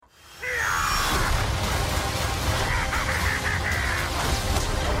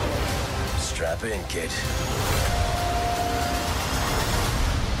Strap in, kid.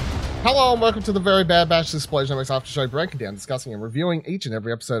 Hello and welcome to the Very Bad Batch Explosion Network's after show, breaking down, discussing and reviewing each and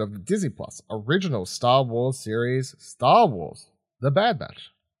every episode of the Disney Plus original Star Wars series, Star Wars: The Bad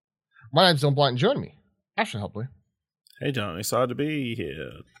Batch. My name's Don Blight and joining me, Ashton Hopley. Hey John, excited to be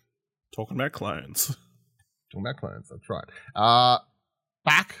here. Talking about clones. Talking about clones, that's right.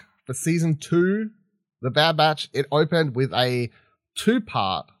 Back for season 2, The Bad Batch. It opened with a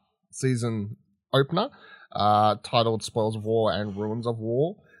 2-part season opener titled Spoils of War and Ruins of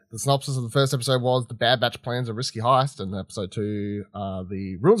War. The synopsis of the first episode was the Bad Batch plans a risky heist, and episode 2,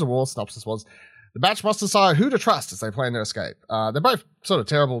 the Ruins of War synopsis was the Batch must decide who to trust as they plan their escape. They're both sort of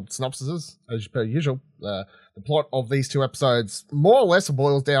terrible synopsises, as per usual. The plot of these 2 episodes more or less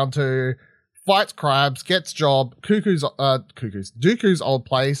boils down to fights crabs, gets job, Dooku's old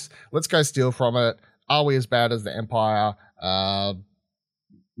place, let's go steal from it, are we as bad as the Empire,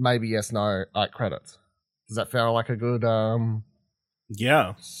 maybe yes, no, alright, credits. Does that feel like a good,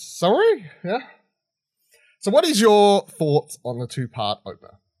 Yeah. summary? Yeah. So what is your thoughts on the 2-part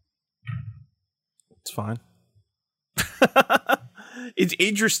opener? It's fine. It's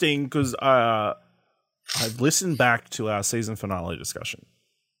interesting because I've listened back to our season finale discussion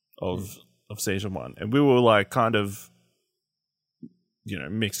of season 1, and we were like kind of,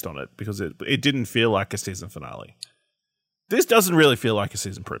 mixed on it because it didn't feel like a season finale. This doesn't really feel like a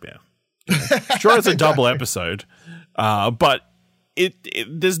season premiere. Sure, it's a double episode, but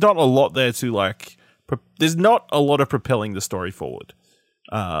there's not a lot there to like. There's not a lot of propelling the story forward.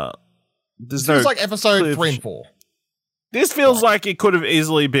 There's It's like episode 3 and 4. This feels like it could have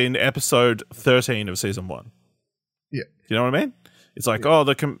easily been episode 13 of season 1. Yeah. You know what I mean? It's like,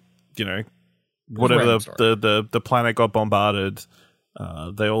 whatever the planet got bombarded,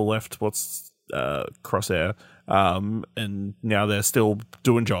 they all left Crosshair, and now they're still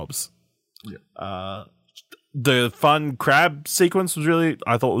doing jobs. Yeah. The fun crab sequence was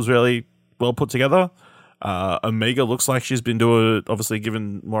really well put together. Omega looks like she's been obviously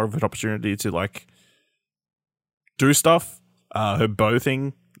given more of an opportunity to like do stuff. Her bow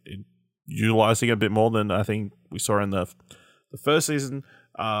thing, utilizing a bit more than I think we saw in the first season.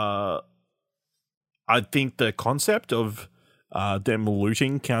 I think the concept of them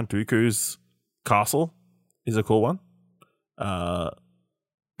looting Count Dooku's castle is a cool one.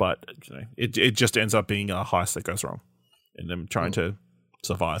 But it just ends up being a heist that goes wrong and them trying to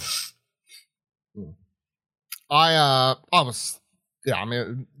survive. I was,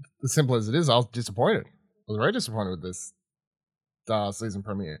 as simple as it is, I was disappointed. I was very disappointed with this season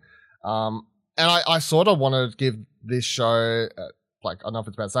premiere. And I sort of want to give this show, I don't know if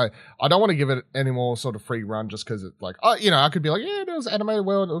it's bad to say, I don't want to give it any more sort of free run just because it's like, I could be like, yeah, it was animated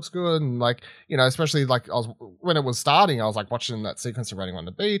well, it looks good. And especially like when it was starting, I was like watching that sequence of running on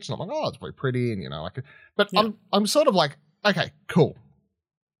the beach and I'm like, oh, it's very pretty. And, I'm sort of like, okay, cool.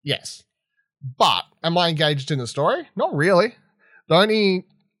 Yes. But am I engaged in the story? Not really. The only,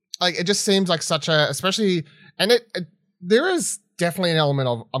 it just seems like such a, especially, and there is definitely an element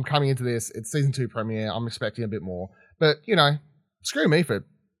of, I'm coming into this, it's season 2 premiere, I'm expecting a bit more. But, screw me for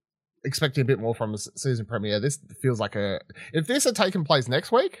expecting a bit more from a season premiere. This feels like if this had taken place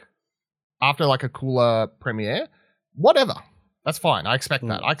next week, after like a cooler premiere, whatever. That's fine. I expect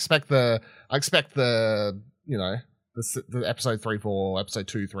that. I expect the the episode 3, 4, episode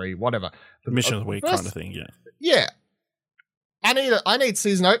 2, 3, whatever. The mission of the week kind of thing, yeah. Yeah. I need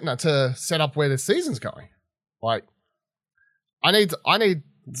season opener to set up where the season's going. Like, I need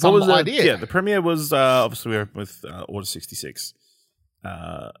some idea. Yeah, the premiere was obviously we were with Order 66.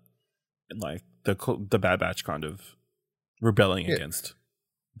 And like the Bad Batch kind of rebelling against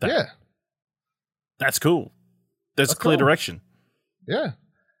that. Yeah. That's cool. There's a clear direction. Yeah.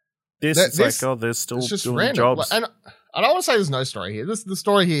 This they're still doing random. jobs. And I don't want to say there's no story here. The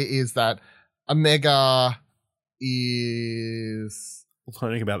story here is that Omega is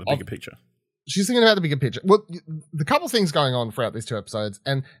learning about the bigger picture. She's thinking about the bigger picture. Well, the couple things going on throughout these 2 episodes,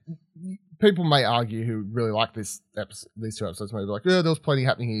 and people may argue who really like these 2 episodes, maybe like, there was plenty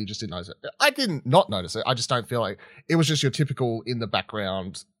happening here, you just didn't notice it. I didn't not notice it. I just don't feel like it was just your typical in the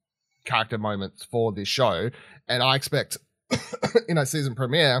background character moments for this show. And I expect in a season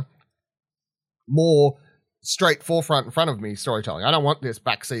premiere more straight forefront in front of me storytelling. I don't want this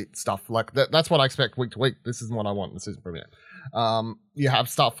backseat stuff like that. That's what I expect week to week. This isn't what I want in the season premiere. You have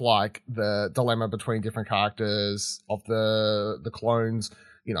stuff like the dilemma between different characters of the clones.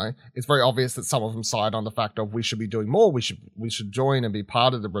 It's very obvious that some of them side on the fact of we should be doing more. We should join and be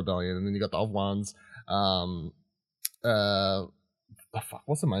part of the rebellion. And then you got the other ones.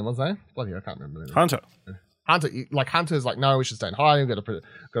 What's the main one's name? Bloody hell, I can't remember. Hunter. Hunter's like, no, we should stay in hiding. Got to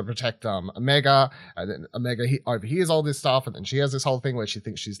protect Omega, and then Omega overhears all this stuff, and then she has this whole thing where she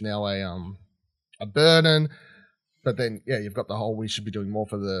thinks she's now a burden. But then, yeah, you've got the whole we should be doing more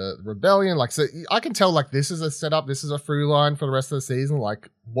for the rebellion. Like, so I can tell, like, this is a setup, this is a through line for the rest of the season, like,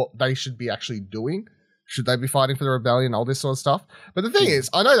 what they should be actually doing. Should they be fighting for the rebellion, all this sort of stuff? But the thing is,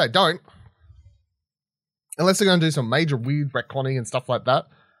 I know they don't. Unless they're going to do some major weird retconning and stuff like that.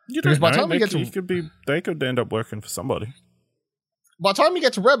 You don't know. They could end up working for somebody. By the time you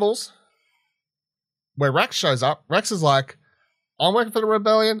get to Rebels, where Rex shows up, Rex is like, I'm working for the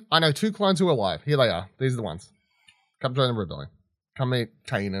rebellion. I know 2 clones who are alive. Here they are. These are the ones. Come join the rebellion. Come meet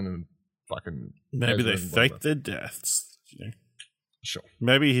Kanan and fucking... Maybe they faked their deaths. You know? Sure.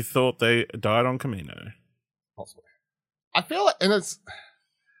 Maybe he thought they died on Kamino. Possibly. I feel like... And it's...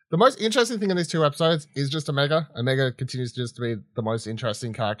 The most interesting thing in these 2 episodes is just Omega. Omega continues just to be the most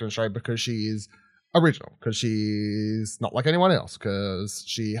interesting character in the show because she is original. Because she's not like anyone else. Because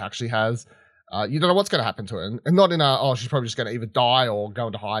she actually has... you don't know what's going to happen to her. And not in she's probably just going to either die or go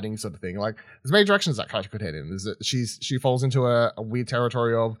into hiding sort of thing. Like, there's many directions that character could head in. There's she falls into a weird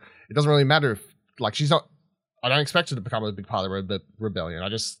territory of, it doesn't really matter if, like, she's not, I don't expect her to become a big part of the rebellion. I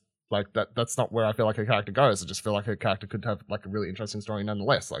just, like, that's not where I feel like her character goes. I just feel like her character could have, like, a really interesting story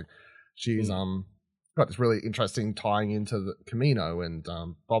nonetheless. Like, she's, got this really interesting tying into the Kamino and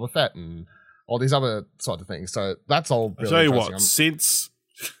Boba Fett and all these other sort of things. So that's all really I'll tell you interesting. what,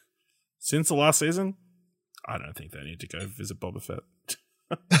 since the last season, I don't think they need to go visit Boba Fett.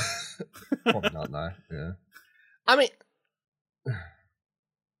 Probably not, no. Yeah. I mean...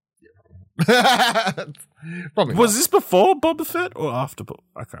 yeah, probably Was not. this before Boba Fett or after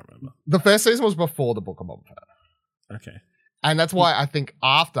I can't remember. The first season was before the Book of Boba Fett. Okay. And that's why I think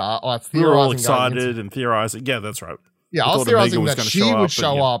after, it's We were all theorizing excited and theorizing. Yeah, that's right. Yeah, I was thought theorizing Omega was that gonna she would up,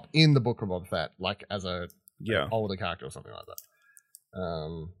 show up in the Book of Boba Fett, like as a older character or something like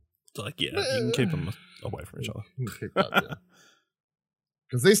that. Like, yeah, you can keep them away from each other. Keep that, yeah.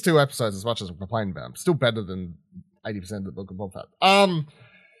 Because these 2 episodes, as much as we're complaining about them, still better than 80% of the Book of Boba Fett.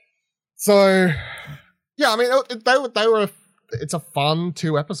 So, yeah, I mean, they were. It's a fun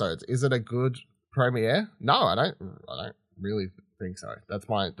 2 episodes. Is it a good premiere? No, I don't really think so. That's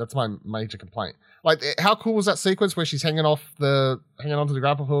my major complaint. Like, how cool was that sequence where she's hanging onto the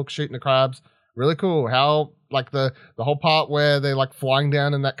grapple hook, shooting the crabs? Really cool. How, like, the whole part where they're, like, flying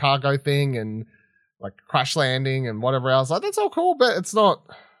down in that cargo thing and, like, crash landing and whatever else. Like, that's all cool, but it's not...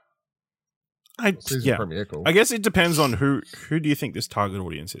 premiere cool. I guess it depends on who do you think this target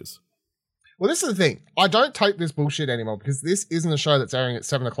audience is? Well, this is the thing. I don't take this bullshit anymore because this isn't a show that's airing at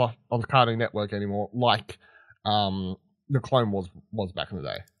 7 o'clock on the Cartoon Network anymore, like the Clone Wars was back in the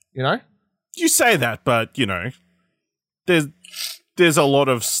day. You know? You say that, but, you know, there's a lot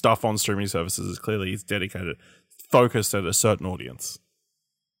of stuff on streaming services that clearly is dedicated, focused at a certain audience.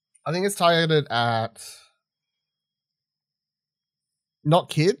 I think it's targeted at not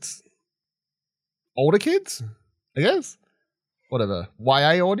kids, older kids, I guess. Whatever.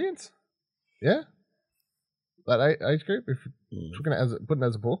 YA audience? Yeah? That age group, if you're looking at putting it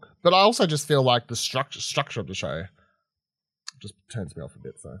as a book. But I also just feel like the structure of the show just turns me off a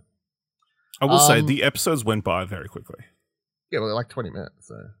bit, so. I will say, the episodes went by very quickly. Yeah, well, they're like 20 minutes,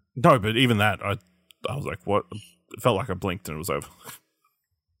 so. No, but even that, I was like, what? It felt like I blinked and it was over.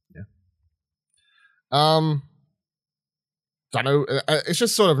 Yeah. Don't know. It's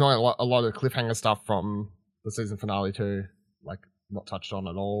just sort of annoying. A lot of cliffhanger stuff from the season finale too, like not touched on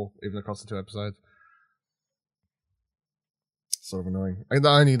at all, even across the 2 episodes. Sort of annoying. And the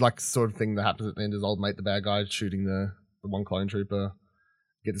only like sort of thing that happens at the end is old mate, the bad guy, shooting the one clone trooper.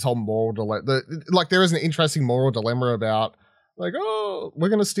 Get this whole moral dilemma. Like there is an interesting moral dilemma about like, oh, we're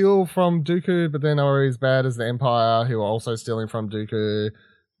gonna steal from Dooku, but then are as bad as the Empire, who are also stealing from Dooku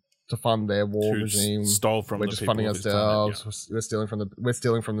to fund their war regime. Stole from we're the just people funding of his ourselves. planet, yeah. We're stealing from the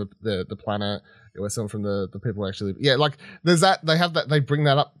planet. We're stealing from the people who actually. Yeah, like there's that. They have that. They bring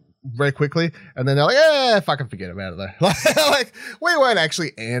that up very quickly, and then they're like, "Yeah, fucking forget about it." Though, like we won't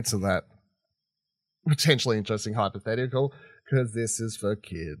actually answer that potentially interesting hypothetical because this is for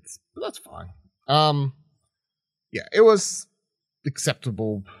kids. But that's fine. Yeah, it was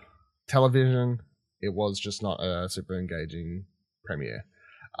acceptable television. It was just not a super engaging premiere.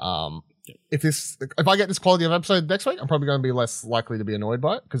 If I get this quality of episode next week, I'm probably going to be less likely to be annoyed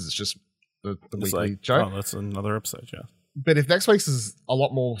by it because it's just the weekly show. Oh, that's another episode, yeah. But if next week's is a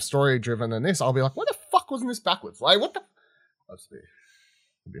lot more story driven than this, I'll be like, what the fuck wasn't this backwards? Like, what the? That's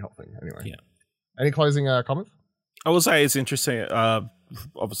the whole thing. Anyway. Yeah. Any closing comments? I will say it's interesting.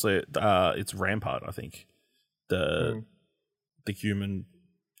 Obviously, it's Rampart, I think. The human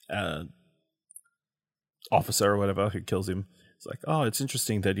officer or whatever who kills him. It's like, oh, it's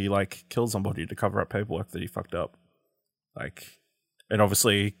interesting that he like killed somebody to cover up paperwork that he fucked up. Like, and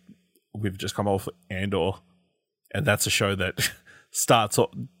obviously we've just come off Andor, and that's a show that starts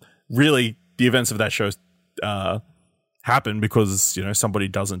really the events of that show happen because somebody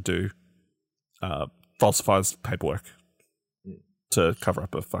doesn't do falsifies paperwork to cover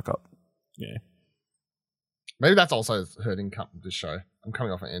up a fuck up. Yeah. Maybe that's also hurting this show. I'm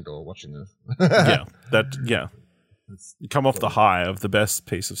coming off an Andor watching this. You come off the high of the best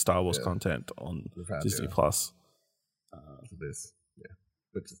piece of Star Wars content on Disney Plus. This,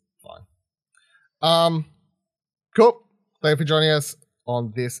 which is fine. Cool. Thank you for joining us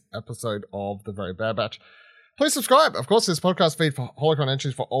on this episode of The Very Bad Batch. Please subscribe. Of course, this podcast feed for Holocron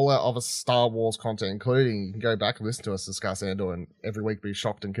entries for all our other Star Wars content, including you can go back and listen to us discuss Andor and every week be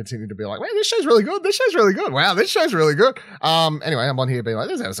shocked and continue to be like, wow, this show's really good. This show's really good. Wow, this show's really good. Anyway, I'm on here being like,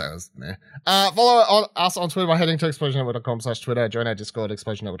 this episode was meh. Follow us on Twitter by heading to explosionnetwork.com/Twitter. Join our Discord,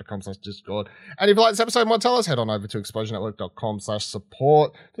 explosionnetwork.com/Discord. And if you like this episode and want to tell us, head on over to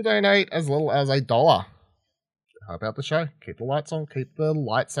explosionnetwork.com/support to donate as little as $1. Help out the show. Keep the lights on. Keep the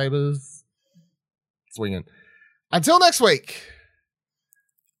lightsabers swinging. Until next week.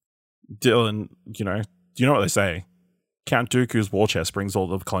 Dylan, you know what they say? Count Dooku's war chest brings all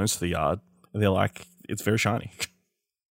the clones to the yard. And they're like, it's very shiny.